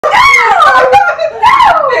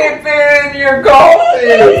Hey, Finn, your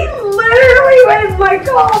coffee! Literally, where's my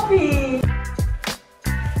coffee?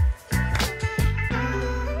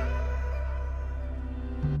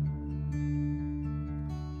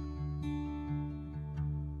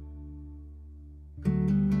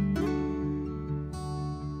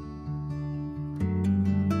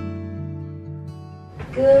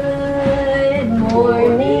 Good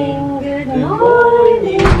morning, good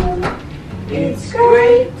morning. It's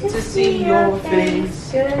great to see your face.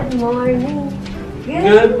 Good morning,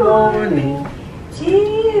 good morning to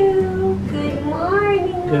you. Good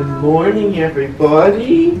morning. Good morning,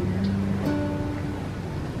 everybody.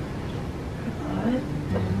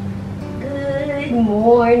 Good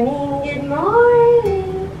morning, good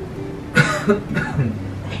morning.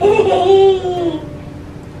 Hey,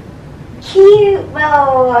 cute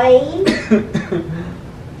boy.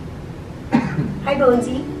 Hi,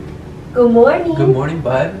 Bonesy. Good morning. Good morning,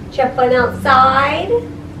 bud. Did you have fun outside?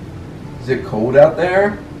 Is it cold out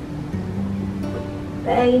there?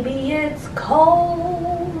 Baby, it's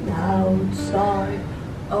cold outside.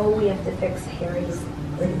 Oh, we have to fix Harry's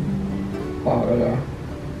hoodie. Oh, yeah.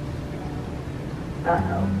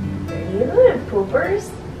 Uh-oh. Are you little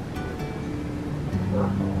poopers?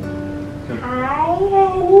 Uh-oh. Hi,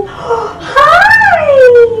 honey.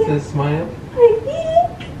 Hi! Does it smile? I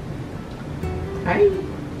think. Hi.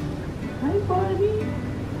 Hi, buddy.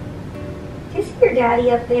 Do you see your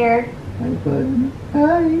daddy up there? Hi, buddy.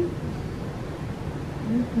 Hi.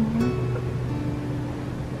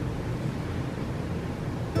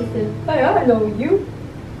 He said, hey, I know you.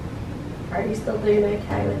 Are you still doing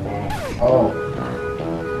okay with that? Oh.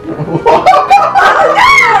 Oh,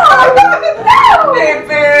 no! Hey,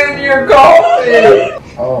 Finn, your coffee!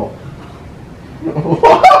 Oh. No!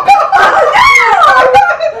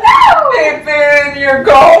 Hey, Finn, your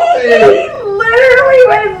coffee! Literally,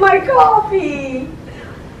 where's my coffee?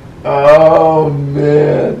 Oh,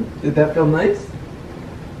 man. Did that feel nice?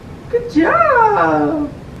 Good job!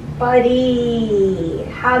 Buddy,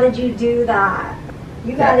 how did you do that?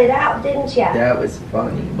 You got it out, didn't you? That was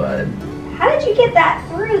funny, bud. How did you get that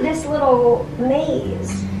through this little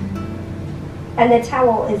maze? And the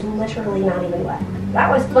towel is literally not even wet.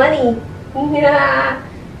 That was funny. Yeah.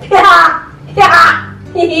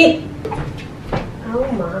 Oh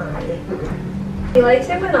my. He likes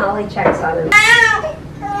it when Ollie checks on him.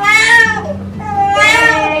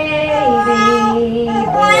 Baby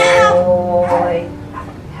boy.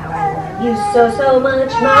 How I love you so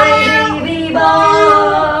much, my baby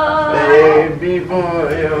boy. Baby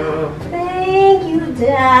boy, oh. Thank you,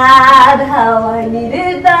 Dad. How I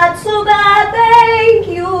needed that so bad. Thank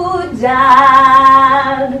you,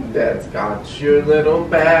 Dad. Dad's got your little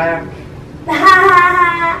back.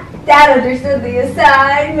 Dad understood the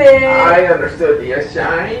assignment. I understood the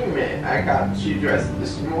assignment. I got you dressed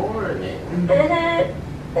this morning.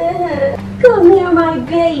 Come here, my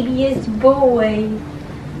babyest boy.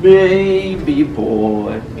 Baby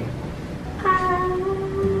boy.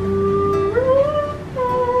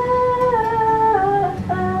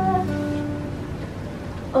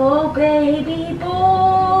 Oh, baby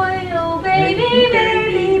boy. Oh,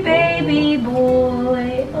 baby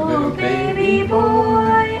boy. Oh, baby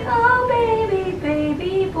boy. Oh,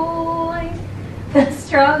 baby boy. The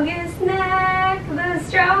strongest neck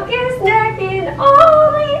in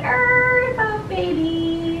all the earth of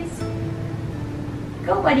babies.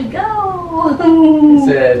 Go, buddy, go. He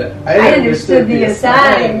said, I understood the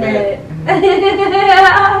assignment.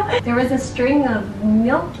 There was a string of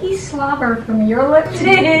milky slobber from your lip to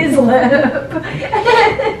his lip.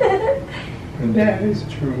 And that is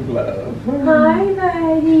true love. Hi,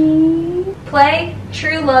 buddy. Play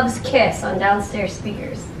True Love's Kiss on downstairs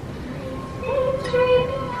speakers.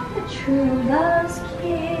 True Love's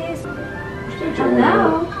Kiss.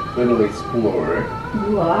 Hello. Little explorer.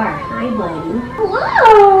 You are. Hi, buddy.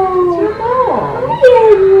 Hello. Your mom.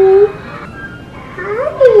 Hi,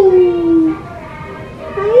 honey.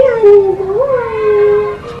 Hi, honey boy.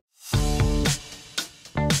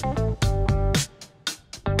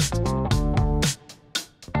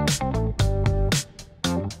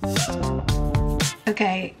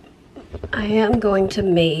 Okay, I'm going to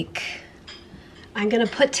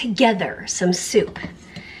put together some soup.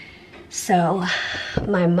 So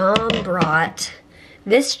my mom brought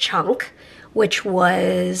this chunk, which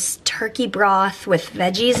was turkey broth with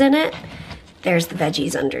veggies in it. There's the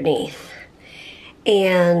veggies underneath.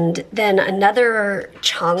 And then another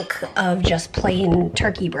chunk of just plain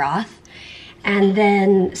turkey broth. And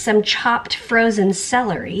then some chopped frozen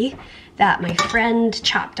celery that my friend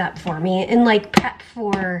chopped up for me in like prep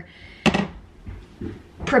for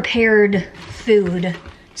prepared food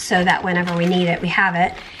so that whenever we need it, we have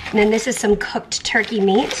it. And then this is some cooked turkey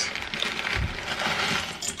meat.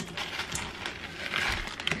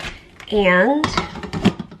 And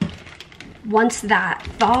once that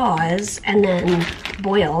thaws and then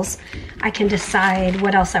boils, I can decide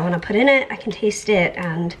what else I want to put in it. I can taste it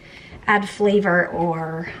and add flavor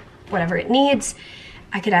or whatever it needs.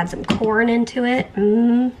 I could add some corn into it,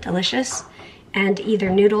 delicious, and either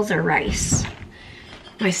noodles or rice.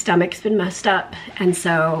 My stomach's been messed up, and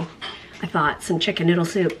so I thought some chicken noodle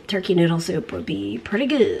soup, turkey noodle soup would be pretty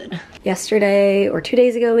good. Yesterday, or 2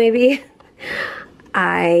 days ago maybe,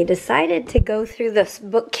 I decided to go through this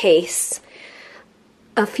bookcase.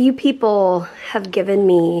 A few people have given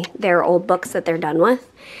me their old books that they're done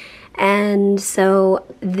with, and so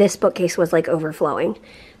this bookcase was like overflowing.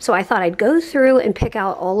 So I thought I'd go through and pick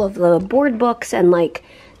out all of the board books and, like,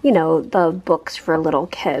 you know, the books for little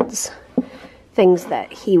kids. Things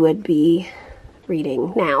that he would be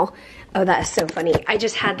reading now. Oh, that is so funny. I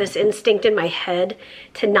just had this instinct in my head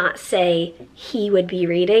to not say he would be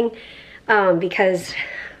reading because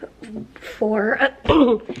for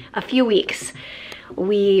a few weeks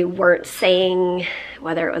we weren't saying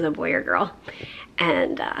whether it was a boy or girl.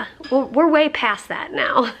 And we're way past that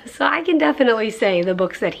now. So I can definitely say the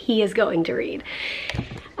books that he is going to read.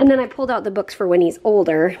 And then I pulled out the books for when he's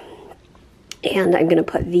older. And I'm gonna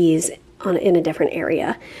put these in a different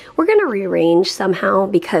area. We're gonna rearrange somehow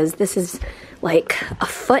because this is like a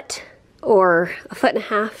foot or a foot and a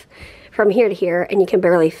half from here to here and you can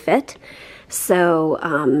barely fit. So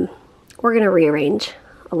we're gonna rearrange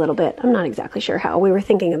a little bit. I'm not exactly sure how. We were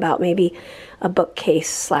thinking about maybe a bookcase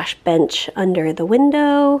slash bench under the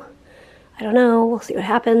window. I don't know, we'll see what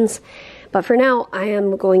happens. But for now, I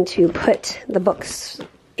am going to put the books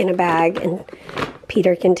in a bag and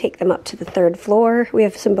Peter can take them up to the 3rd floor. We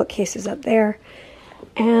have some bookcases up there.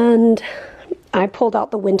 And I pulled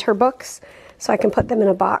out the winter books so I can put them in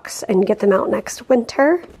a box and get them out next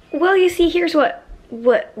winter. Well, you see, here's what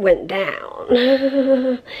went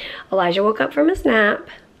down. Elijah woke up from his nap.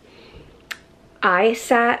 I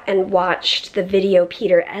sat and watched the video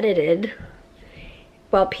Peter edited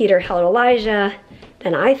while Peter held Elijah.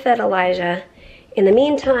 Then I fed Elijah. In the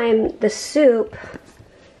meantime, the soup,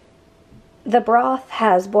 the broth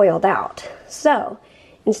has boiled out. So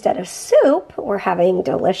instead of soup, we're having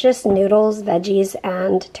delicious noodles, veggies,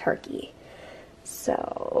 and turkey.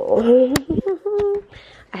 So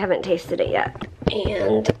I haven't tasted it yet.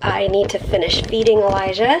 And I need to finish feeding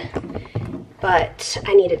Elijah, but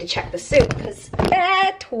I needed to check the soup because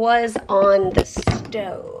it was on the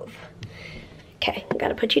stove. Okay, I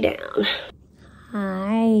gotta put you down.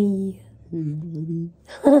 Hi. Hey, buddy.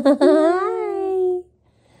 Hi.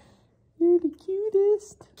 You're the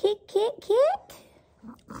cutest. Kit, kit, kit.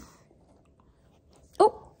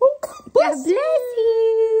 Oh, Oh, God bless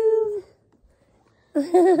you.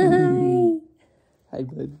 Hi. Hi,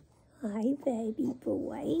 bud. Hi, baby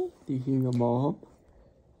boy. Do you hear your mom?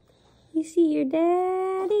 You see your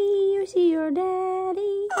daddy. You see your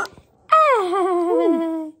daddy.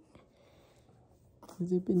 Ah.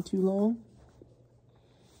 Has it been too long?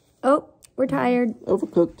 Oh, we're tired.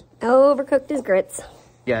 Overcooked. Overcooked his grits.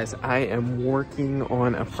 Guys, I am working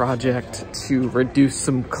on a project to reduce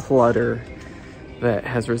some clutter that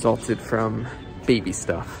has resulted from baby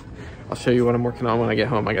stuff. I'll show you what I'm working on when I get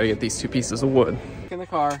home. I gotta get these 2 pieces of wood. In the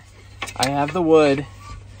car, I have the wood.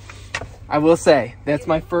 I will say, that's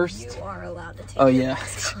my first... You are allowed to take Oh yeah.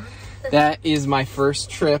 That is my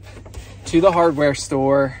first trip to the hardware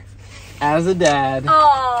store as a dad.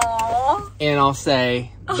 Aww. And I'll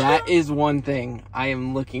say, that is one thing I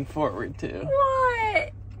am looking forward to.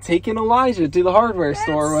 What? Taking Elijah to the hardware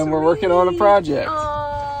store when we're working on a project.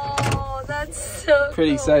 Oh, that's so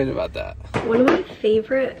Pretty cool. excited about that. One of my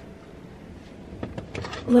favorite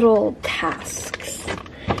little tasks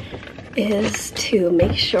is to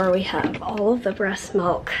make sure we have all of the breast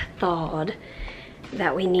milk thawed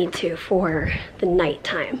that we need to for the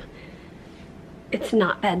nighttime. It's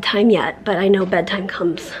not bedtime yet, but I know bedtime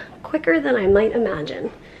comes quicker than I might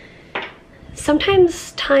imagine.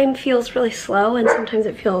 Sometimes time feels really slow and sometimes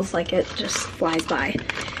it feels like it just flies by.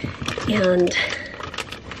 And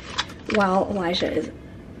while Elijah is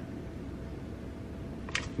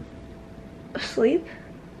asleep,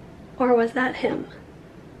 or was that him?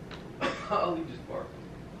 Oh, he just barked.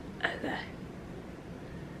 Okay.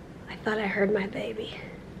 I thought I heard my baby.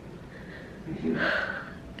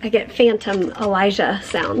 I get phantom Elijah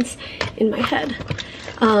sounds in my head.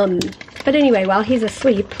 But anyway, while he's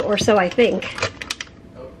asleep, or so I think.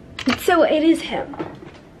 So it is him.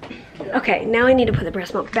 Okay, now I need to put the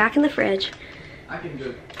breast milk back in the fridge. I can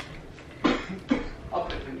do it. I'll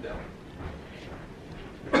put him down.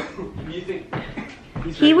 You think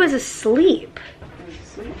he was asleep. He was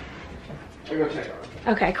asleep? I'll go check on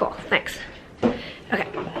him. Okay, cool. Thanks. Okay.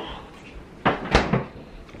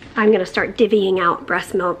 I'm gonna start divvying out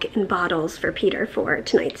breast milk in bottles for Peter for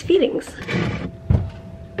tonight's feedings.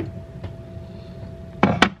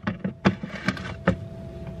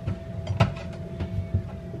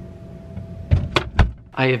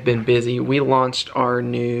 I have been busy. We launched our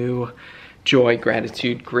new Joy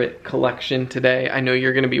Gratitude Grit collection today. I know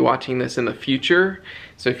you're gonna be watching this in the future,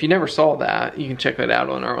 so if you never saw that, you can check it out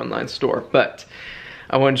on our online store. But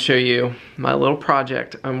I wanted to show you my little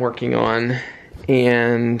project I'm working on,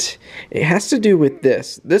 and it has to do with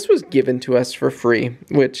this. This was given to us for free,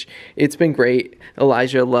 which it's been great.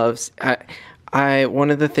 Elijah loves. One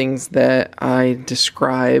of the things that I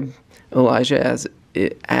describe Elijah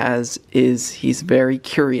as is he's very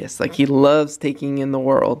curious. Like, he loves taking in the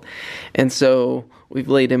world, and so we've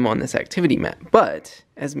laid him on this activity mat. But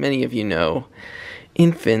as many of you know,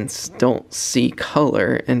 infants don't see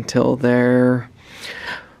color until they're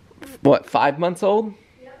what, 5 months old?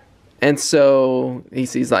 Yep. And so he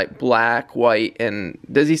sees like black, white, and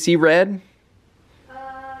does he see red?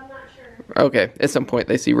 I'm not sure. Okay, at some point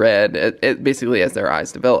they see red, basically as their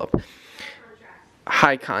eyes develop.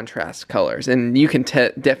 High contrast colors, and you can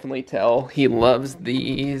definitely tell he loves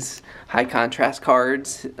these high contrast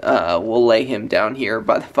cards. We'll lay him down here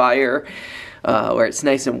by the fire where it's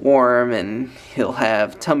nice and warm, and he'll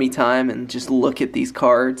have tummy time and just look at these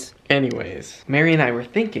cards. Anyways, Mary and I were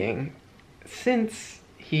thinking, since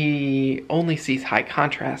he only sees high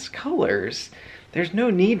contrast colors, there's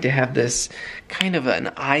no need to have this kind of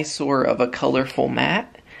an eyesore of a colorful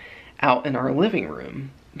mat out in our living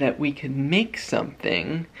room, that we could make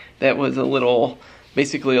something that was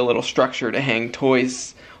basically a little structure to hang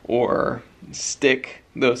toys or stick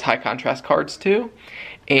those high contrast cards to,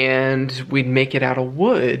 and we'd make it out of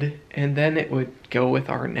wood, and then it would go with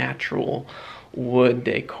our natural wood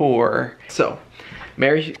decor. So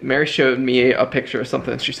Mary showed me a picture of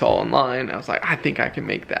something she saw online. I was like, I think I can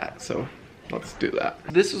make that, so let's do that.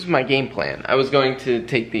 This was my game plan. I was going to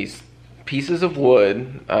take these pieces of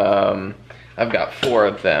wood, I've got 4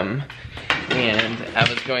 of them, and I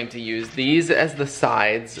was going to use these as the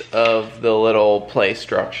sides of the little play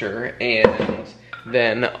structure, and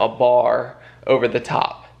then a bar over the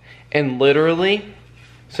top. And literally,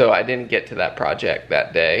 so I didn't get to that project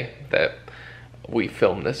that day that we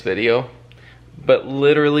filmed this video, but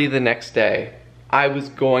literally the next day, I was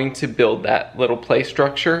going to build that little play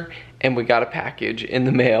structure, and we got a package in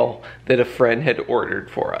the mail that a friend had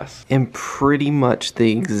ordered for us. And pretty much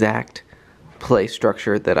the exact play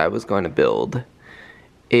structure that I was going to build,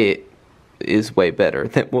 it is way better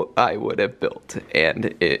than what I would have built, and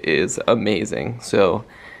it is amazing. So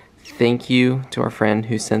thank you to our friend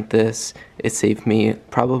who sent this. It saved me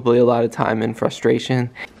probably a lot of time and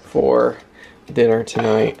frustration. For dinner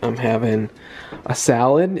tonight, I'm having a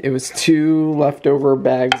salad. It was 2 leftover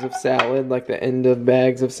bags of salad, like the end of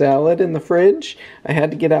bags of salad in the fridge. I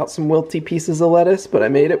had to get out some wilty pieces of lettuce, but I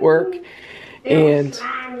made it work. And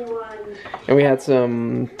we had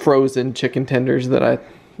some frozen chicken tenders that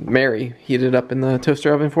Mary heated up in the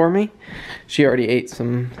toaster oven for me. She already ate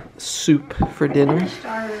some soup for dinner.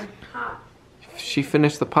 She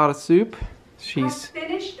finished the pot of soup. She's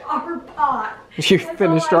finished our pot. She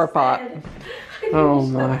finished our pot. Oh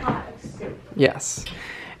my. Yes.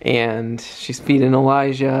 And she's feeding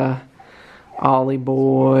Elijah. Ollie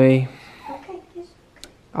boy.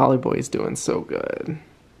 Ollie boy's doing so good.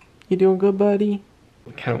 You doing good, buddy?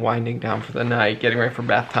 Kind of winding down for the night, getting ready for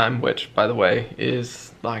bath time, which, by the way,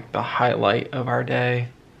 is like the highlight of our day.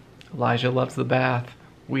 Elijah loves the bath.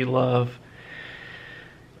 We love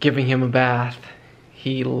giving him a bath.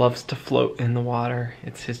 He loves to float in the water.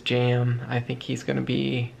 It's his jam. I think he's gonna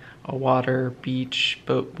be a water, beach,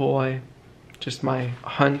 boat boy. Just my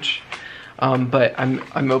hunch. But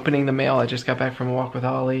I'm opening the mail. I just got back from a walk with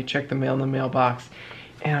Ollie, checked the mail in the mailbox,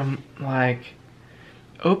 and I'm like,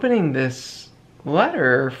 opening this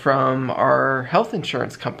letter from our health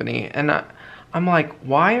insurance company, and I'm like,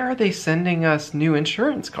 why are they sending us new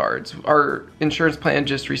insurance cards? Our insurance plan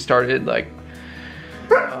just restarted like,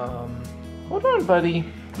 hold on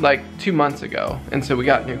buddy, like 2 months ago, and so we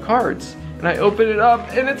got new cards, and I opened it up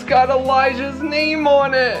and it's got Elijah's name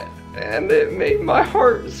on it, and it made my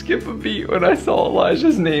heart skip a beat when I saw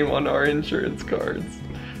Elijah's name on our insurance cards.